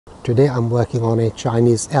Today I'm working on a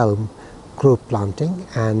Chinese elm group planting,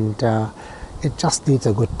 and it just needs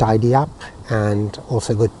a good tidy up and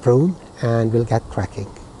also a good prune, and we'll get cracking.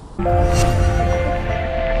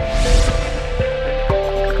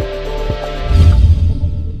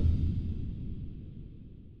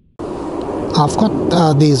 I've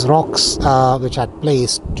got these rocks which I'd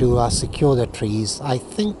placed to secure the trees. I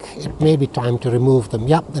think it may be time to remove them.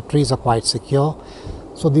 Yep, the trees are quite secure.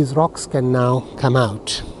 So these rocks can now come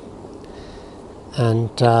out, and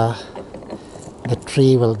the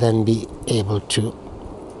tree will then be able to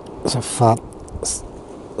sort of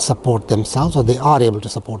support themselves, or they are able to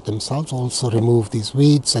support themselves. Also remove these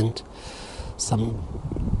weeds and some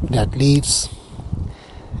dead leaves.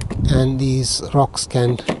 And these rocks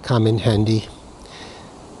can come in handy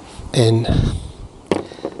in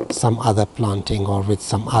some other planting or with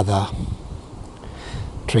some other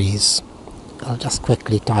trees. I'll just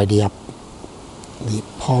quickly tidy up the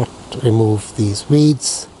pot, remove these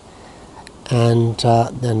weeds, and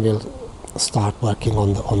then we'll start working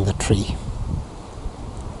on the tree.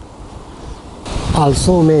 I'll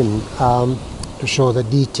zoom in to show the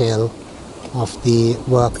detail of the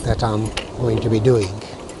work that I'm going to be doing.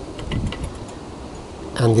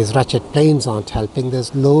 And these wretched planes aren't helping.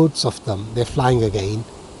 There's loads of them. They're flying again.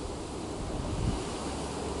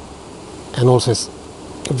 And also it's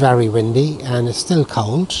very windy and it's still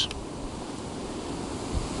cold.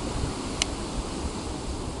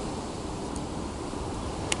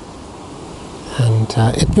 And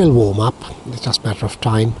it will warm up. It's just a matter of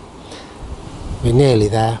time. We're nearly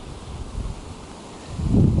there.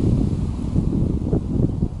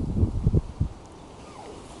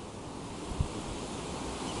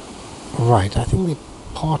 Right, I think the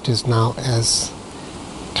pot is now as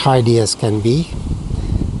tidy as can be.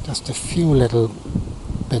 Just a few little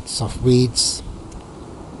bits of weeds,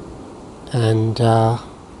 and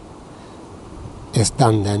it's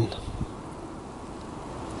done then.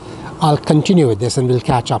 I'll continue with this and we'll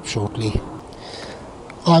catch up shortly.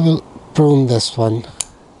 I will prune this one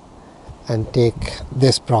and take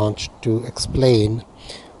this branch to explain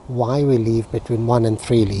why we leave between 1 and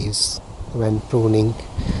 3 leaves when pruning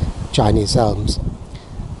Chinese elms.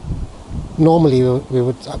 Normally we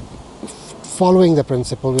would, following the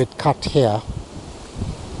principle, we'd cut here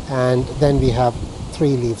and then we have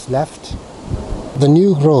 3 leaves left. The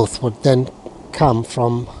new growth would then come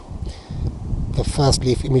from the first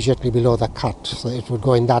leaf immediately below the cut, so it would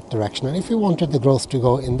go in that direction. And if we wanted the growth to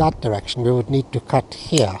go in that direction, we would need to cut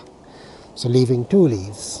here, so leaving 2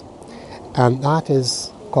 leaves, and that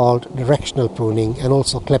is called directional pruning and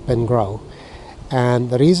also clip and grow. And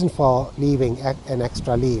the reason for leaving an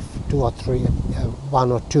extra leaf, 2 or 3,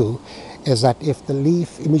 1 or 2, is that if the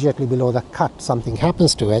leaf immediately below the cut, something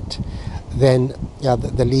happens to it, then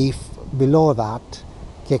the leaf below that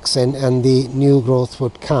kicks in and the new growth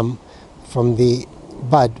would come from the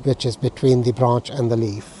bud which is between the branch and the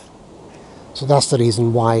leaf. So that's the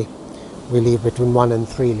reason why we leave between 1 and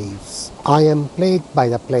 3 leaves. I am plagued by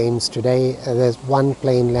the planes today. There's one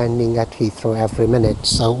plane landing at Heathrow every minute.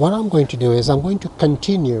 So what I'm going to do is I'm going to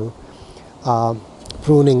continue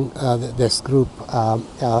pruning this group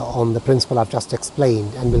on the principle I've just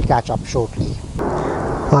explained, and we'll catch up shortly.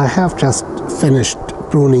 I have just finished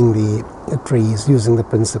pruning the trees using the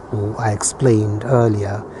principle I explained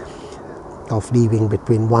earlier of leaving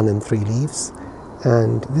between 1 and 3 leaves,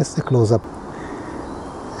 and this is a close-up.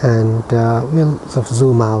 And we'll sort of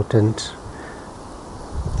zoom out and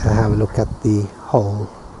have a look at the whole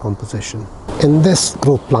composition. In this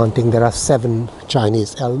group planting there are 7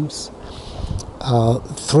 Chinese elms,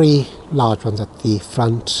 3 large ones at the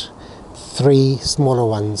front, 3 smaller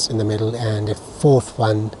ones in the middle, and a 4th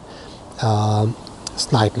one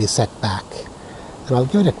slightly set back. And I'll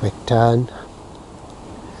give it a quick turn.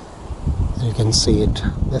 You can see it.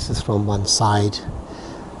 This is from one side.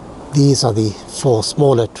 These are the 4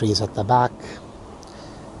 smaller trees at the back,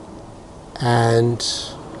 and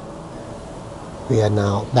we are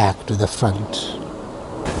now back to the front.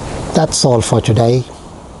 That's all for today.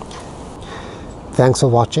 Thanks for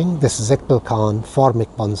watching. This is Iqbal Khan for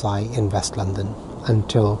mikbonsai in West London.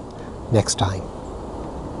 Until next time.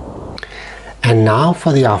 And now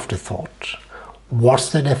for the afterthought. What's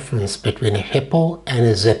the difference between a hippo and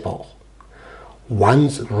a zippo?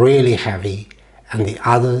 One's really heavy and the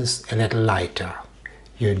other's a little lighter.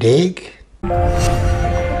 You dig?